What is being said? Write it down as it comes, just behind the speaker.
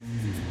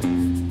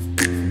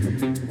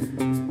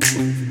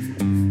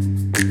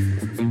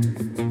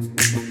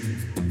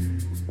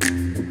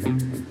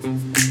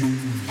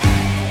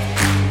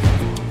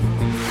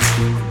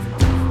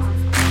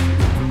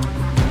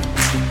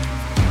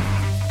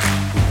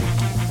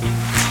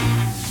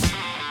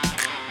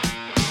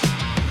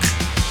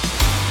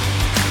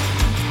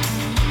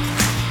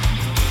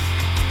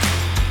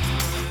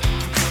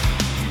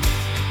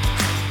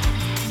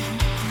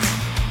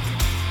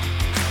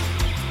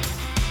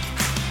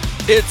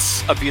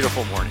It's a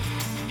beautiful morning.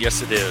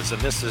 Yes, it is.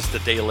 And this is the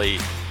Daily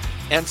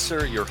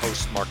Answer. Your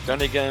host, Mark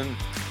Dunagan.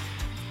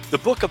 The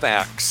book of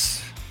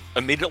Acts,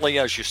 immediately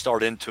as you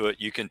start into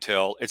it, you can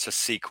tell it's a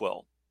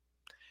sequel.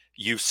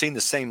 You've seen the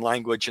same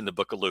language in the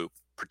book of Luke.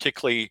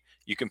 Particularly,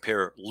 you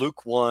compare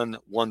Luke 1,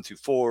 1 through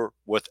 4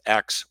 with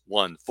Acts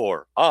 1,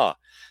 4.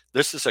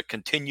 This is a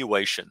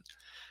continuation.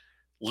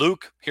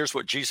 Luke, here's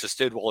what Jesus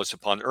did while he was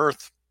upon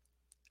earth.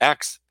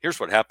 Acts, here's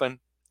what happened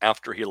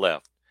after he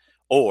left.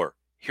 Or,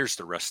 here's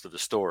the rest of the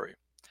story.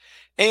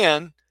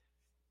 And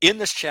in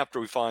this chapter,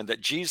 we find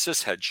that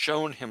Jesus had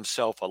shown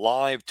himself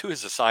alive to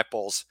his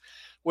disciples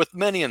with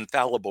many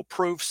infallible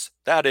proofs.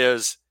 That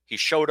is, he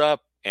showed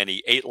up and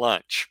he ate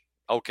lunch.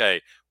 Okay,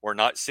 we're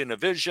not seeing a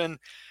vision.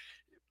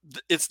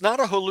 It's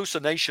not a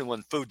hallucination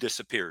when food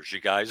disappears,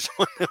 you guys.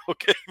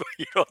 Okay,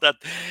 you know that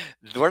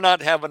we're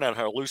not having a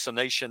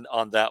hallucination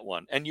on that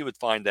one. And you would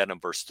find that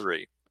in verse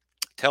 3. It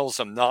tells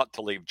them not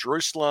to leave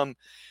Jerusalem.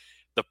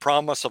 The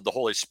promise of the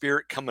Holy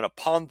Spirit coming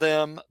upon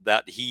them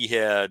that he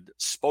had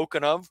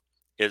spoken of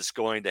is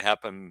going to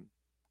happen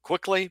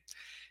quickly,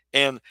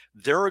 and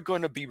they're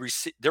going to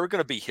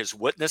be his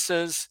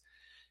witnesses.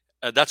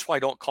 That's why I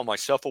don't call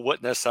myself a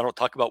witness. I don't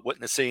talk about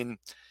witnessing,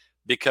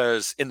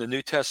 because in the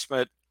New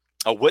Testament,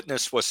 a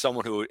witness was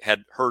someone who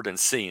had heard and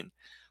seen,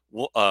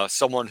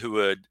 someone who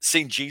had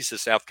seen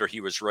Jesus after he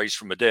was raised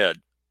from the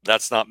dead.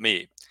 That's not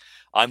me.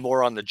 I'm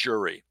more on the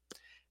jury,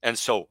 and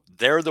so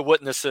they're the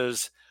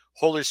witnesses.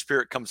 Holy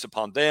Spirit comes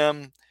upon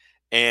them,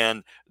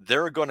 and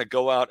they're going to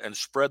go out and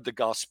spread the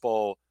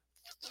gospel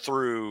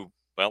through,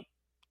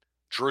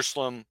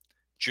 Jerusalem,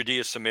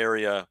 Judea,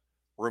 Samaria,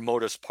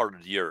 remotest part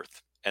of the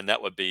earth. And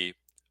that would be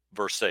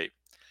verse 8.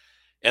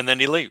 And then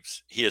he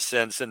leaves. He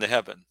ascends into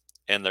heaven,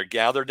 and they're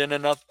gathered in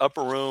an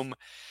upper room.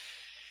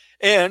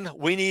 And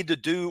we need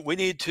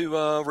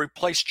to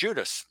replace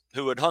Judas,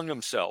 who had hung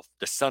himself,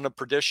 the son of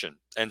perdition.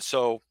 And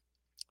so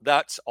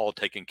that's all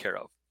taken care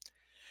of.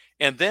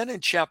 And then in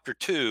chapter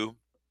 2,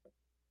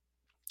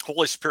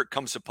 Holy Spirit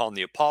comes upon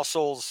the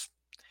apostles,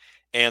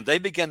 and they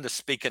begin to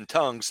speak in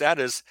tongues.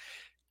 That is,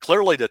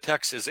 clearly the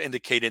text is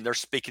indicating they're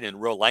speaking in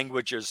real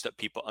languages that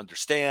people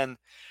understand.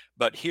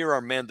 But here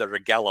are men that are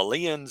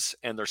Galileans,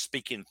 and they're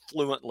speaking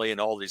fluently in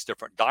all these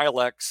different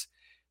dialects.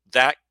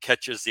 That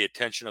catches the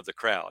attention of the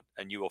crowd.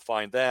 And you will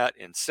find that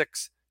in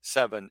 6,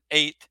 7,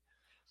 8.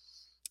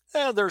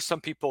 There's some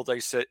people,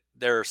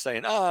 they're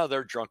saying,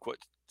 they're drunk with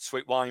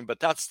sweet wine, but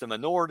that's the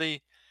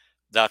minority.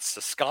 That's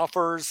the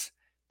scoffers.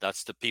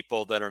 That's the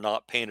people that are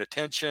not paying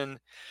attention.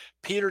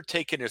 Peter,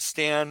 taking a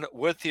stand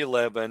with the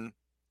 11,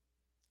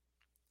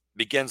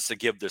 begins to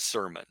give this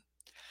sermon.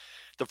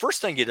 The first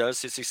thing he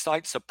does is he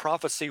cites a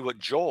prophecy with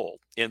Joel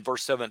in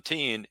verse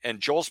 17, and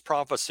Joel's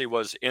prophecy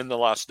was in the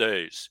last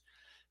days.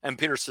 And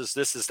Peter says,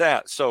 this is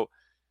that. So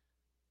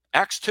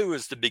Acts 2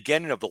 is the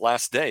beginning of the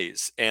last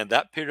days, and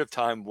that period of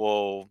time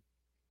will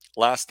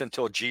last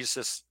until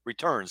Jesus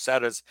returns.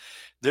 That is,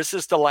 this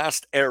is the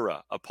last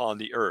era upon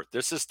the earth.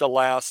 This is the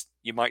last,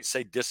 you might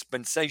say,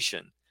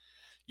 dispensation.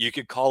 You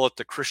could call it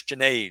the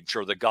Christian age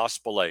or the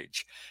gospel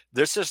age.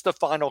 This is the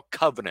final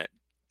covenant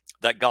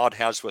that God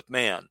has with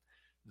man,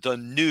 the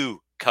new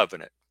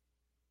covenant.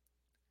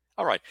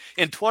 All right.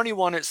 In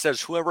 21, it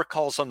says, whoever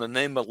calls on the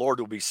name of the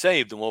Lord will be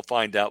saved. And we'll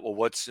find out,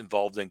 what's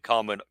involved in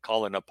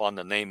calling upon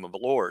the name of the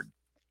Lord.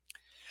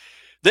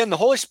 Then the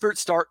Holy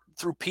Spirit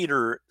through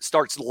Peter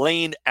starts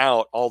laying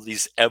out all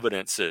these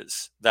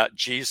evidences that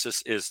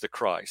Jesus is the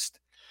Christ.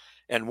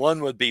 And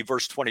one would be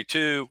verse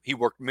 22, he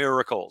worked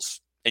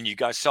miracles. And you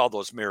guys saw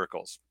those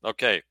miracles.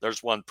 Okay,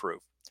 there's one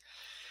proof.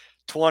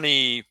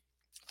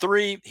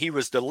 23, he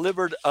was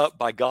delivered up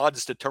by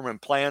God's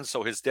determined plan,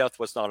 so his death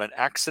was not an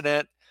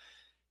accident.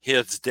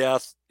 His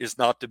death is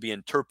not to be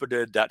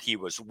interpreted that he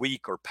was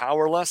weak or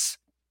powerless.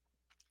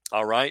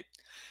 All right.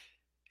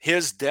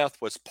 His death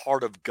was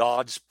part of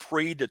God's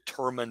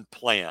predetermined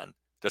plan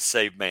to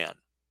save man.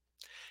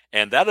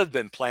 And that had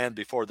been planned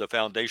before the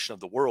foundation of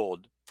the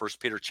world, 1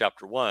 Peter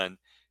chapter 1,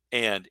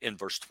 and in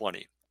verse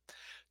 20.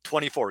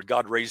 24,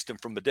 God raised him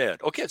from the dead.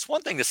 Okay, it's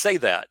one thing to say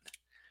that,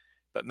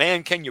 but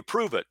man, can you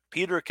prove it?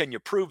 Peter, can you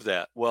prove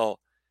that?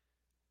 Well,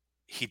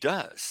 he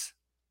does.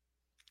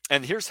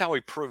 And here's how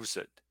he proves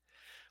it.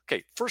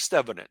 Okay, first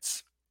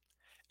evidence.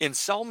 In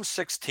Psalm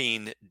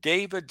 16,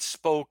 David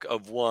spoke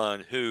of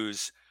one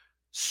whose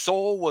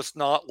soul was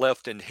not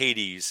left in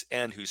Hades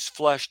and whose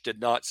flesh did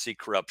not see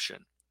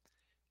corruption.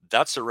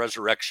 That's a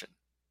resurrection.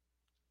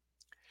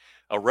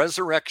 A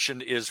resurrection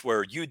is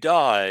where you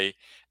die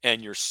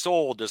and your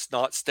soul does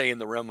not stay in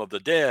the realm of the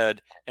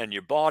dead and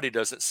your body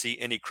doesn't see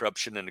any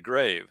corruption in the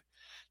grave.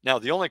 Now,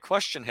 the only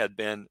question had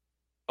been,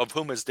 of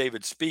whom is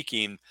David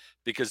speaking?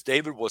 Because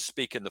David was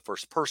speaking the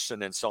first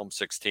person in Psalm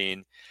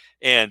 16.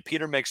 And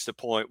Peter makes the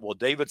point,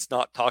 David's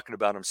not talking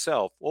about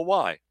himself. Well,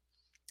 why?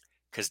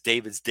 Because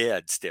David's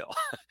dead still,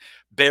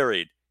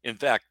 buried. In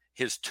fact,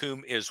 his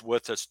tomb is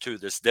with us to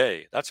this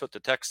day. That's what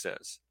the text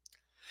says.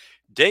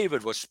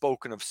 David was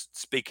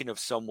speaking of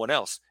someone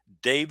else.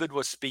 David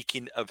was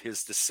speaking of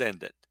his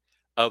descendant,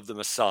 of the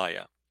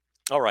Messiah.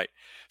 All right.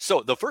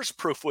 So the first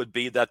proof would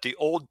be that the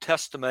Old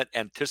Testament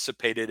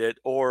anticipated it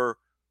or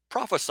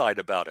prophesied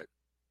about it.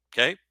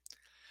 Okay.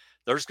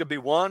 There's going to be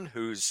one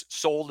whose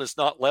soul is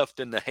not left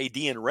in the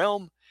Hadean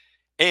realm.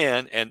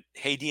 And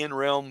Hadean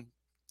realm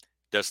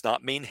does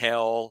not mean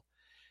hell.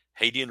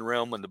 Hadean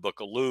realm in the book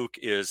of Luke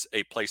is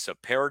a place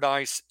of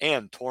paradise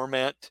and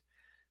torment.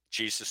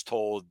 Jesus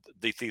told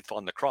the thief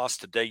on the cross,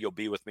 today you'll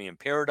be with me in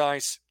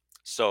paradise.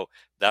 So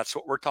that's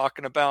what we're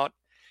talking about.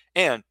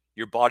 And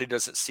your body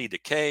doesn't see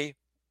decay.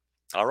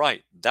 All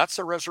right, that's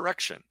a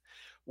resurrection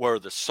where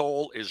the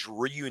soul is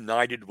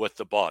reunited with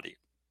the body.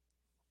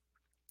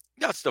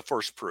 That's the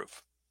first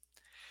proof.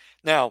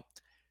 Now,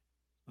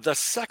 the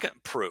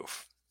second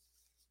proof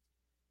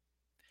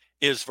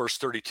is verse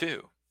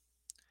 32.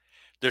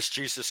 This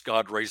Jesus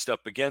God raised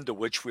up again, to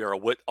which we are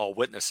all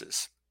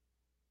witnesses.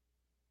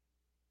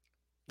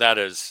 That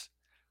is,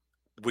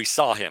 we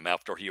saw him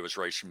after he was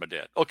raised from the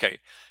dead. Okay,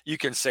 you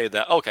can say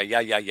that. Okay,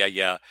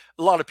 yeah.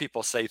 A lot of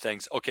people say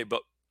things. Okay,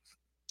 but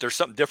there's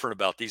something different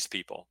about these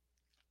people.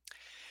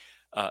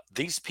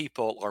 These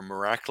people are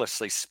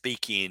miraculously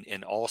speaking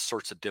in all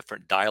sorts of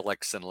different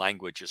dialects and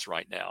languages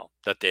right now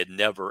that they had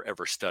never,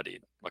 ever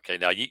studied. Okay,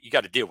 now you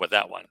got to deal with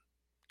that one.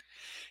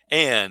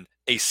 And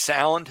a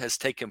sound has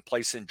taken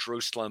place in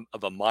Jerusalem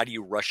of a mighty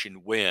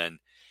rushing wind,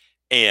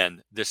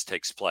 and this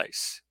takes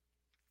place.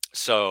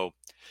 So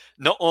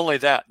not only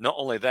that,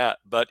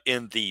 but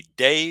in the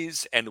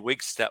days and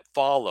weeks that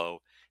follow,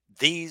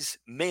 these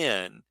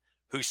men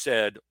who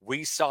said,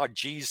 we saw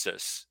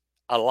Jesus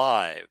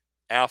alive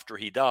after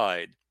he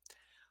died,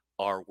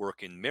 are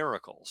working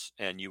miracles.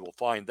 And you will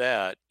find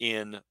that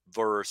in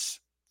verse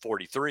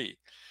 43.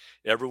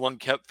 Everyone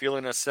kept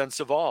feeling a sense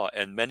of awe,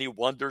 and many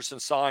wonders and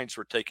signs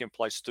were taking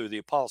place through the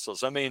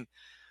apostles. I mean,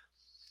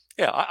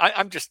 yeah,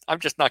 I'm just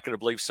not going to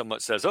believe someone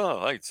says, "Oh,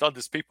 I saw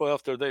this people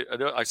after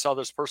I saw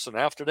this person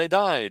after they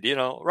died."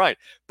 Right?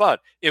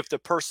 But if the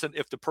person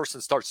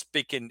starts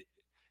speaking,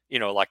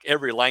 like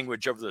every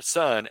language of the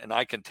sun, and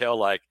I can tell,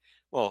 like,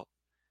 well,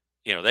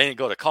 they didn't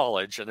go to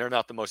college, and they're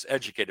not the most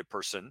educated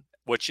person,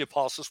 which the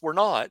apostles were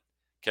not.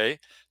 Okay,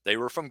 they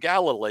were from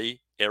Galilee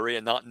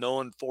area, not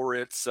known for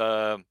its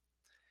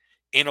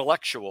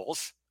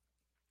intellectuals.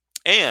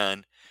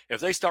 And if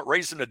they start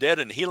raising the dead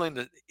and healing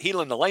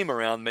the lame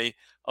around me,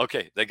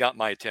 okay, they got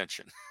my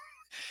attention.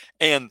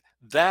 And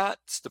that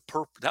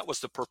was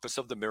the purpose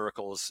of the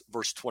miracles.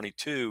 Verse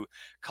 22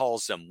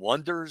 calls them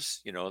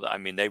wonders. I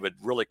mean, they would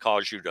really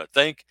cause you to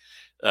think.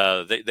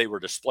 They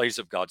were displays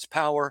of God's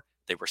power.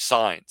 They were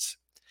signs.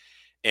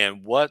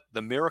 And what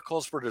the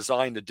miracles were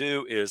designed to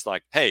do is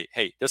like, hey,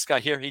 this guy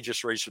here, he's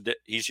just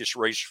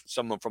raised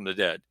someone from the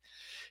dead.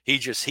 He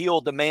just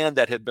healed the man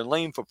that had been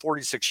lame for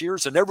 46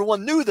 years, and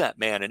everyone knew that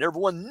man, and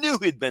everyone knew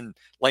he'd been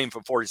lame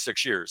for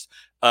 46 years.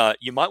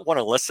 You might want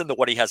to listen to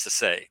what he has to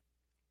say,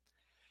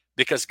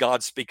 because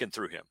God's speaking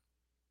through him.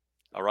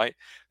 All right?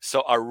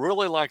 So I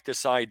really like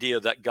this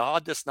idea that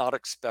God does not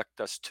expect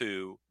us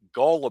to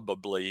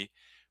gullibly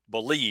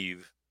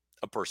believe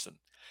a person.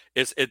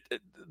 The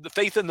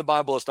faith in the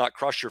Bible is not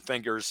cross your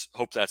fingers,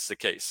 hope that's the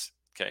case.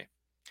 Okay?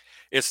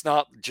 It's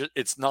not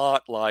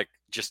like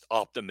just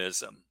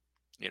optimism.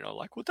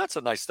 Like, well, that's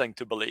a nice thing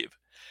to believe.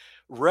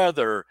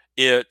 Rather,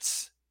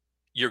 it's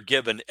you're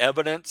given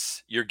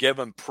evidence, you're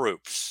given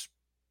proofs.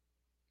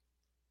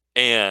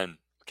 And,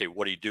 okay,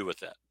 what do you do with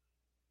that?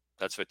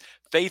 That's what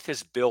faith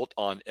is built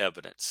on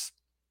evidence.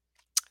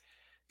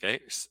 Okay,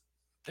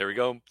 there we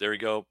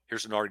go.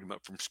 Here's an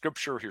argument from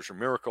Scripture. Here's a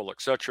miracle,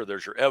 etc.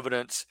 There's your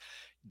evidence.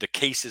 The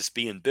case is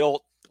being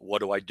built. What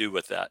do I do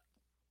with that?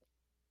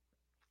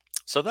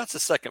 So that's the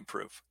second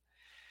proof.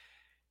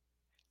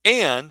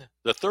 And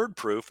the third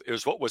proof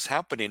is what was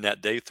happening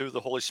that day through the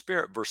Holy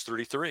Spirit, verse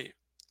 33.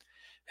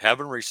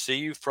 Having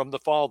received from the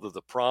Father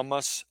the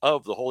promise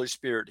of the Holy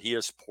Spirit, he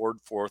has poured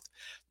forth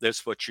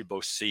this what you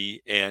both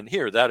see and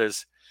hear. That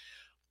is,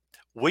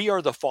 we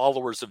are the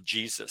followers of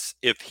Jesus.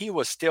 If he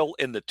was still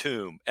in the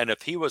tomb and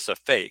if he was a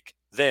fake,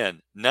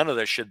 then none of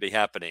this should be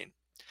happening.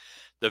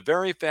 The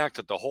very fact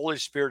that the Holy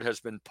Spirit has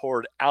been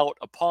poured out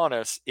upon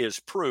us is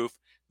proof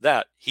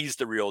that he's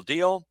the real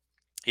deal.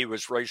 He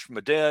was raised from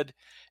the dead,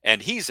 and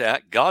he's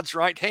at God's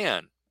right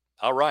hand.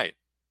 All right,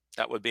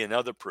 that would be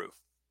another proof.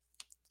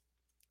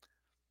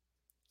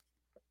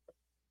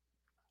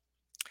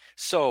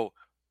 So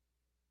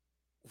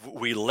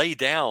we lay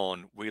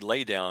down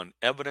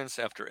evidence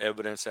after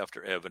evidence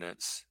after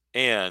evidence.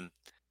 And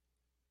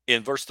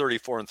in verse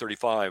 34 and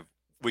 35,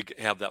 we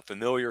have that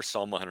familiar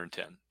Psalm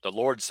 110. The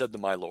Lord said to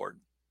my Lord,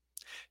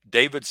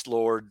 David's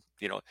Lord,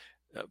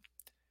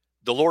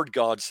 the Lord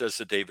God says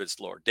to David's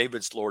Lord.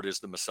 David's Lord is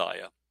the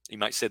Messiah. You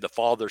might say the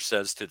Father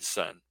says to the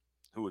Son,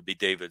 who would be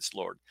David's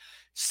Lord,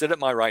 sit at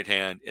my right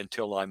hand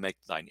until I make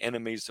thine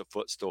enemies a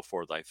footstool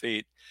for thy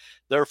feet.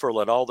 Therefore,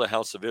 let all the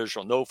house of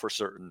Israel know for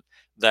certain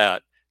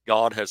that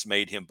God has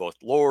made him both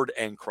Lord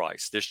and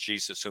Christ, this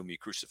Jesus whom he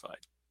crucified.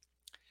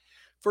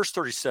 Verse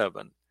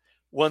 37,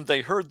 when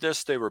they heard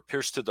this, they were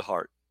pierced to the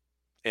heart.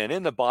 And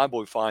in the Bible,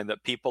 we find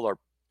that people are,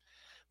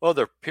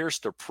 they're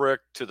pierced or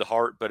pricked to the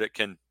heart, but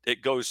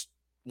it goes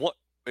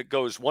it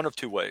goes one of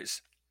two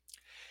ways.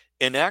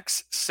 In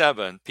Acts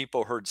 7,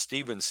 people heard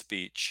Stephen's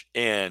speech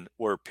and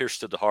were pierced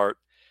to the heart,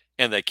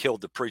 and they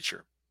killed the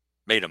preacher,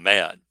 made him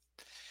mad.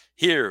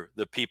 Here,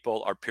 the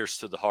people are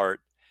pierced to the heart,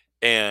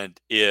 and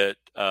it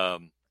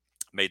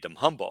made them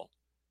humble,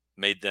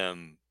 made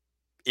them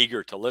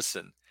eager to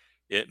listen.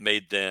 It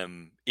made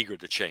them eager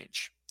to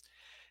change.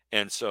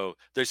 And so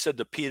they said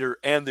to Peter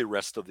and the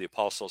rest of the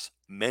apostles,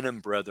 men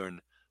and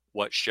brethren,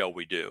 what shall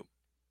we do?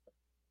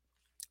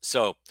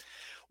 So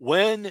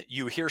when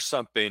you hear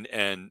something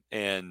and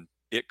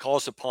it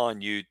calls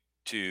upon you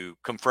to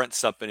confront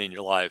something in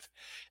your life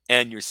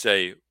and you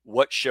say,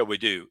 what shall we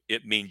do?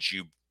 It means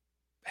you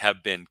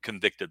have been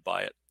convicted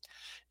by it.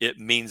 It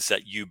means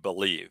that you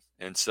believe.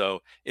 And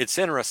so it's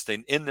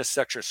interesting. In this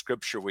section of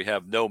scripture, we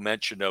have no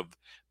mention of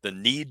the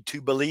need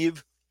to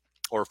believe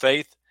or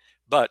faith,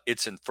 but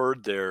it's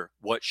inferred there,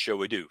 what shall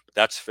we do?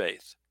 That's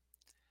faith.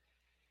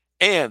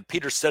 And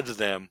Peter said to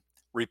them,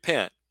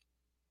 repent,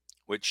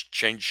 which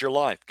changed your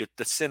life. Get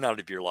the sin out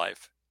of your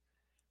life.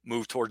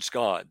 Move towards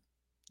God.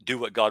 Do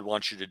what God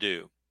wants you to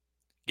do.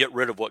 Get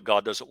rid of what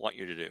God doesn't want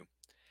you to do.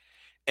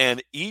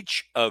 And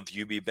each of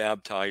you be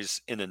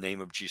baptized in the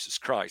name of Jesus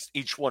Christ.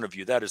 Each one of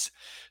you. That is,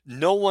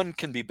 no one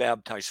can be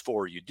baptized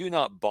for you. Do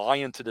not buy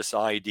into this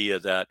idea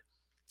that,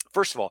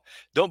 first of all,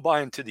 don't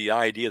buy into the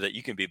idea that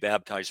you can be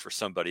baptized for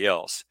somebody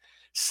else.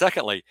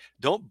 Secondly,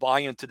 don't buy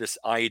into this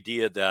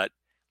idea that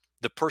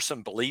the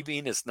person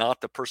believing is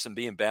not the person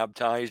being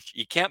baptized.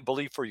 You can't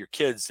believe for your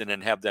kids and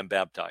then have them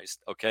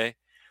baptized, okay?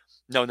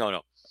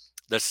 No.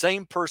 The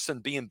same person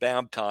being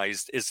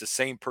baptized is the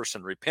same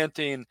person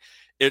repenting.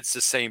 It's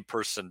the same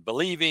person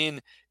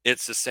believing.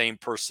 It's the same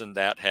person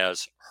that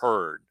has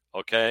heard,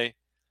 okay?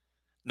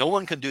 No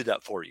one can do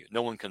that for you.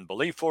 No one can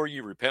believe for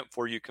you, repent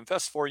for you,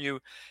 confess for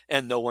you,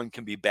 and no one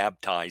can be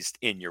baptized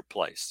in your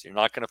place. You're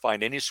not going to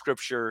find any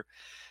scripture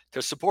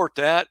to support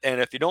that.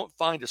 And if you don't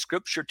find a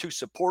scripture to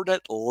support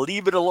it,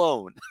 leave it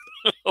alone,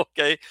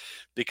 okay?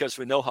 Because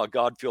we know how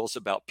God feels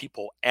about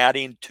people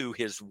adding to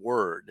his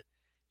word.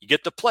 You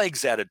get the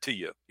plagues added to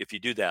you if you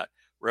do that.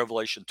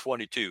 Revelation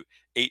 22,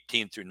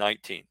 18 through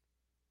 19.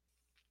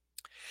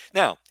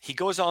 Now, he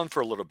goes on for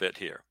a little bit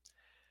here,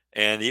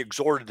 and he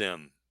exhorted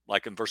them,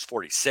 like in verse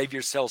 40, save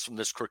yourselves from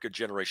this crooked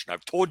generation.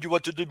 I've told you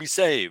what to do to be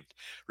saved.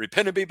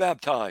 Repent and be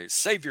baptized.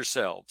 Save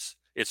yourselves.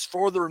 It's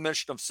for the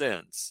remission of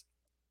sins.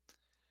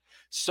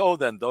 So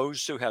then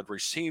those who had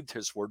received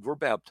his word were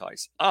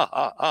baptized.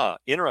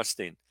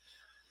 Interesting.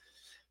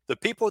 The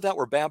people that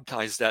were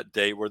baptized that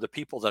day were the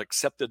people that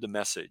accepted the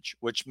message,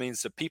 which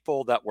means the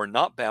people that were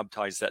not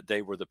baptized that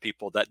day were the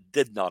people that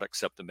did not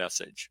accept the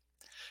message.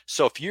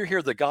 So if you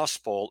hear the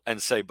gospel and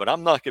say, but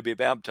I'm not going to be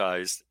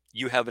baptized,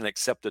 you haven't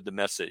accepted the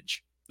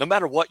message, no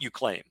matter what you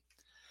claim.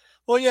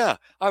 Well, yeah,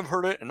 I've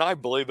heard it and I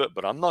believe it,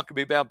 but I'm not going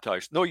to be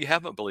baptized. No, you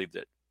haven't believed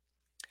it.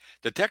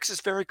 The text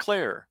is very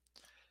clear.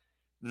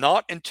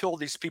 Not until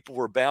these people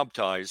were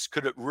baptized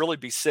could it really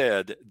be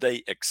said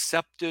they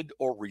accepted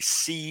or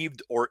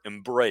received or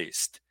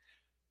embraced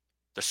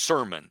the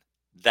sermon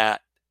that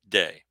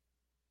day.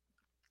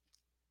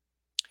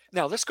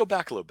 Now, let's go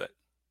back a little bit.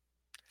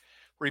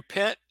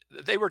 Repent,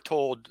 they were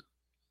told,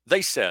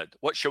 they said,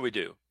 what shall we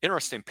do?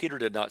 Interesting, Peter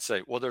did not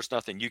say, well, there's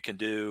nothing you can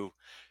do.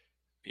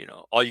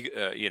 All you,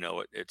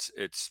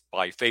 it's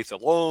by faith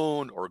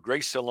alone or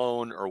grace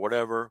alone or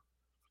whatever.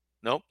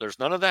 Nope, there's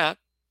none of that.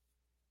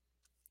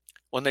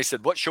 When they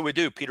said, what shall we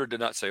do? Peter did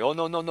not say, oh,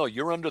 no,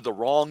 you're under the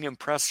wrong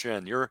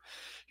impression. You're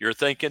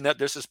thinking that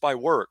this is by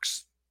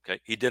works. Okay,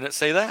 he didn't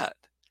say that.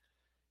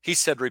 He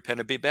said, repent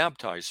and be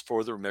baptized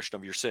for the remission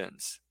of your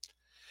sins.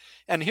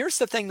 And here's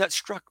the thing that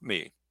struck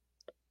me.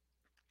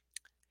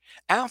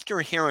 After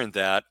hearing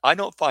that, I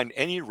don't find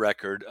any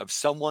record of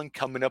someone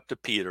coming up to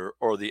Peter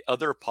or the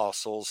other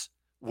apostles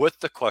with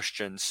the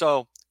question,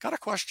 so, got a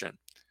question.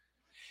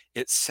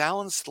 It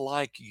sounds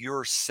like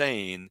you're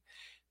saying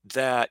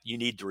that you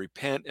need to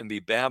repent and be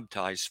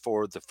baptized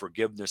for the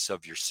forgiveness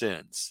of your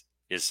sins.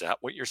 Is that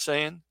what you're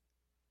saying?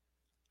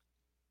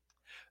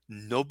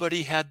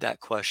 Nobody had that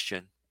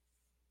question.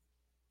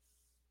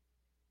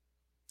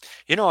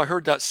 I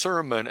heard that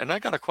sermon and I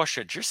got a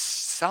question. It just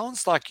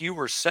sounds like you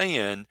were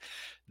saying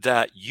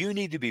that you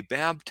need to be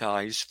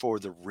baptized for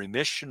the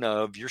remission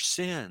of your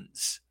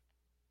sins.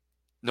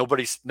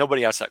 Nobody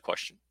asked that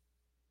question.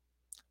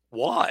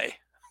 Why?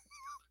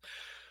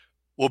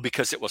 Well,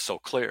 because it was so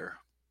clear.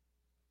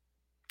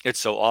 It's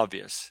so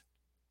obvious.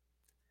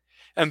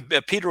 And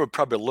Peter would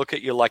probably look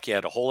at you like you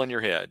had a hole in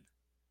your head.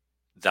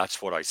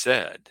 That's what I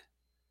said.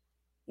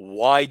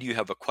 Why do you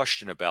have a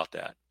question about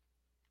that?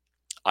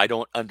 I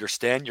don't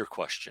understand your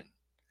question.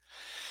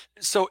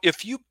 So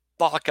if you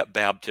balk at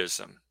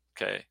baptism,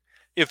 okay,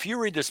 if you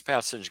read this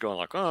passage going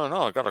like, oh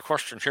no, I got a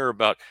question here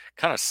about,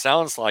 kind of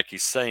sounds like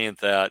he's saying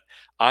that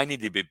I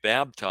need to be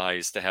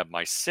baptized to have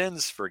my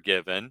sins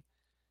forgiven.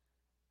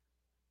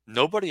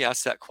 Nobody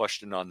asked that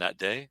question on that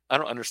day. I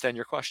don't understand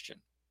your question.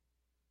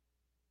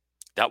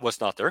 That was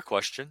not their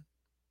question.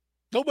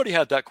 Nobody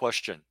had that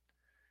question.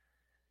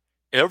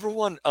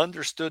 Everyone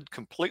understood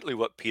completely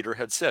what Peter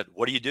had said.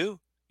 What do?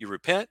 You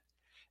repent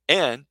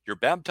and you're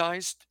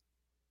baptized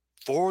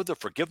for the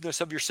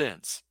forgiveness of your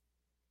sins.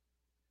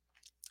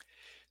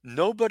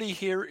 Nobody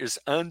here is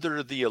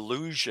under the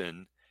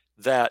illusion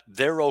that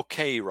they're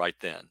okay right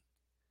then.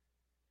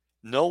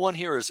 No one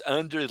here is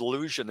under the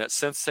illusion that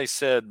since they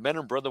said, men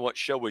and brethren, what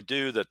shall we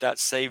do, that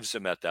saves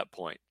them at that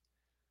point.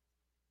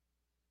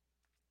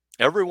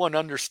 Everyone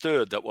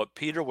understood that what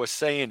Peter was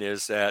saying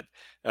is that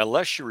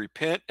unless you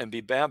repent and be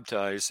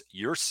baptized,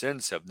 your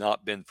sins have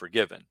not been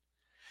forgiven.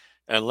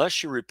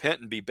 Unless you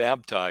repent and be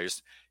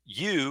baptized,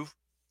 you've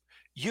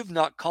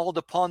not called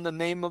upon the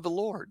name of the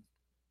Lord.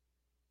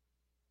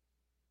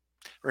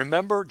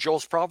 Remember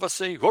Joel's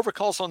prophecy? Whoever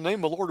calls on the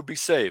name of the Lord will be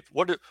saved.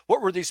 What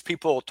were these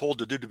people told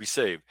to do to be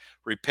saved?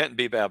 Repent and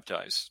be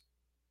baptized.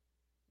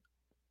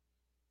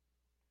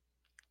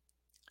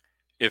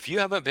 If you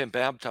haven't been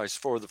baptized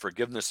for the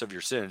forgiveness of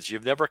your sins,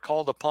 you've never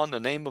called upon the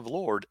name of the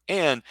Lord,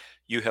 and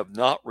you have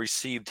not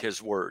received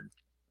his word.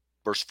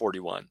 Verse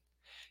 41.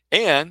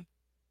 And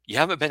you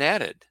haven't been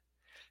added.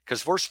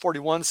 Because verse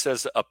 41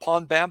 says,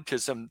 upon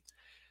baptism,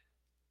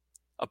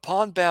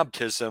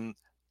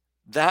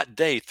 that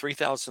day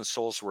 3,000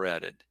 souls were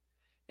added.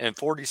 And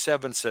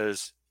 47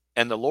 says,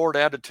 and the Lord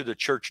added to the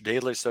church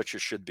daily such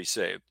as should be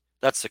saved.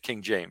 That's the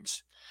King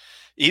James.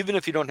 Even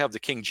if you don't have the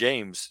King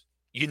James,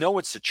 you know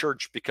it's the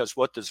church, because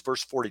what does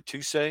verse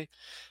 42 say?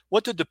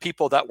 What did the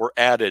people that were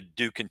added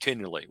do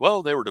continually?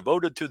 Well, they were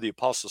devoted to the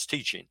apostles'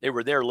 teaching. They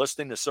were there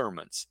listening to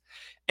sermons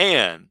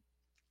and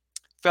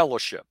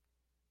fellowship,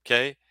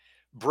 okay?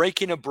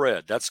 Breaking of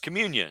bread, that's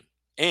communion,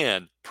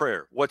 and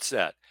prayer. What's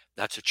that?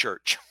 That's a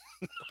church.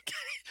 Okay.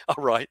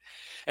 All right.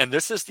 And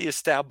this is the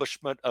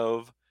establishment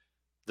of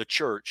the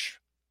church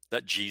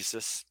that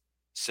Jesus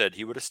said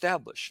he would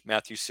establish.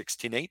 Matthew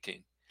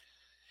 16:18.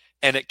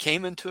 And it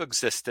came into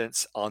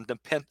existence on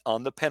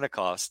the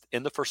Pentecost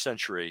in the first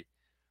century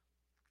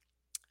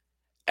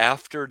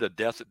after the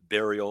death,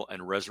 burial,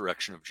 and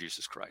resurrection of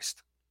Jesus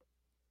Christ.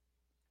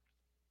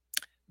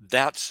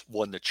 That's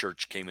when the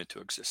church came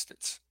into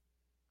existence.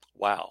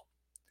 Wow.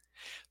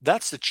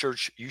 That's the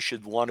church you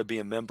should want to be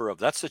a member of.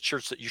 That's the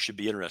church that you should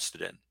be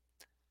interested in.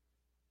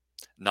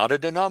 Not a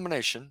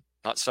denomination,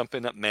 not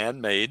something that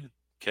man made,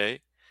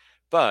 okay?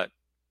 But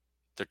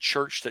the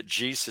church that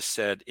Jesus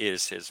said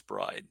is his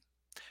bride,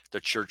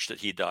 the church that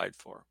he died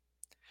for.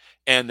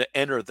 And to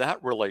enter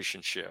that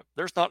relationship,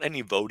 there's not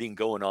any voting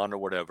going on or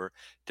whatever,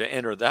 to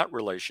enter that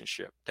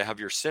relationship, to have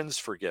your sins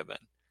forgiven.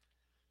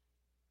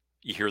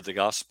 You hear the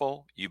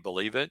gospel, you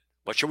believe it.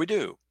 What shall we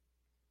do?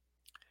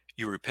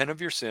 You repent of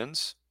your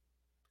sins,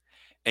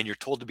 and you're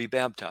told to be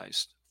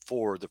baptized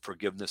for the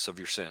forgiveness of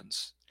your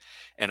sins.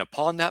 And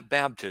upon that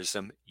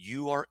baptism,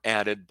 you are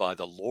added by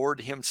the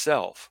Lord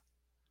himself,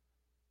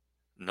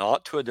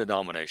 not to a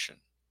denomination,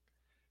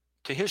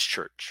 to his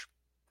church,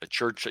 the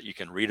church that you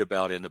can read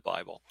about in the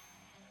Bible.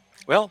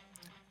 Well,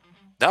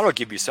 that'll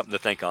give you something to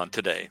think on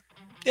today.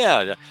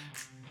 Yeah,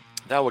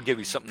 that will give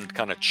you something to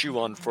kind of chew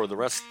on for the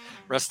rest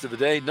of the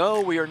day.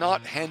 No, we are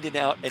not handing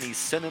out any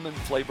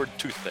cinnamon-flavored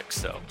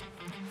toothpicks, though.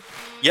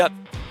 Yep,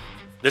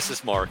 this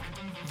is Mark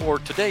for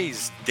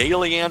today's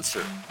Daily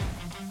Answer.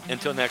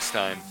 Until next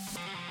time,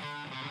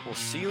 we'll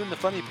see you in the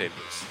funny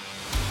papers.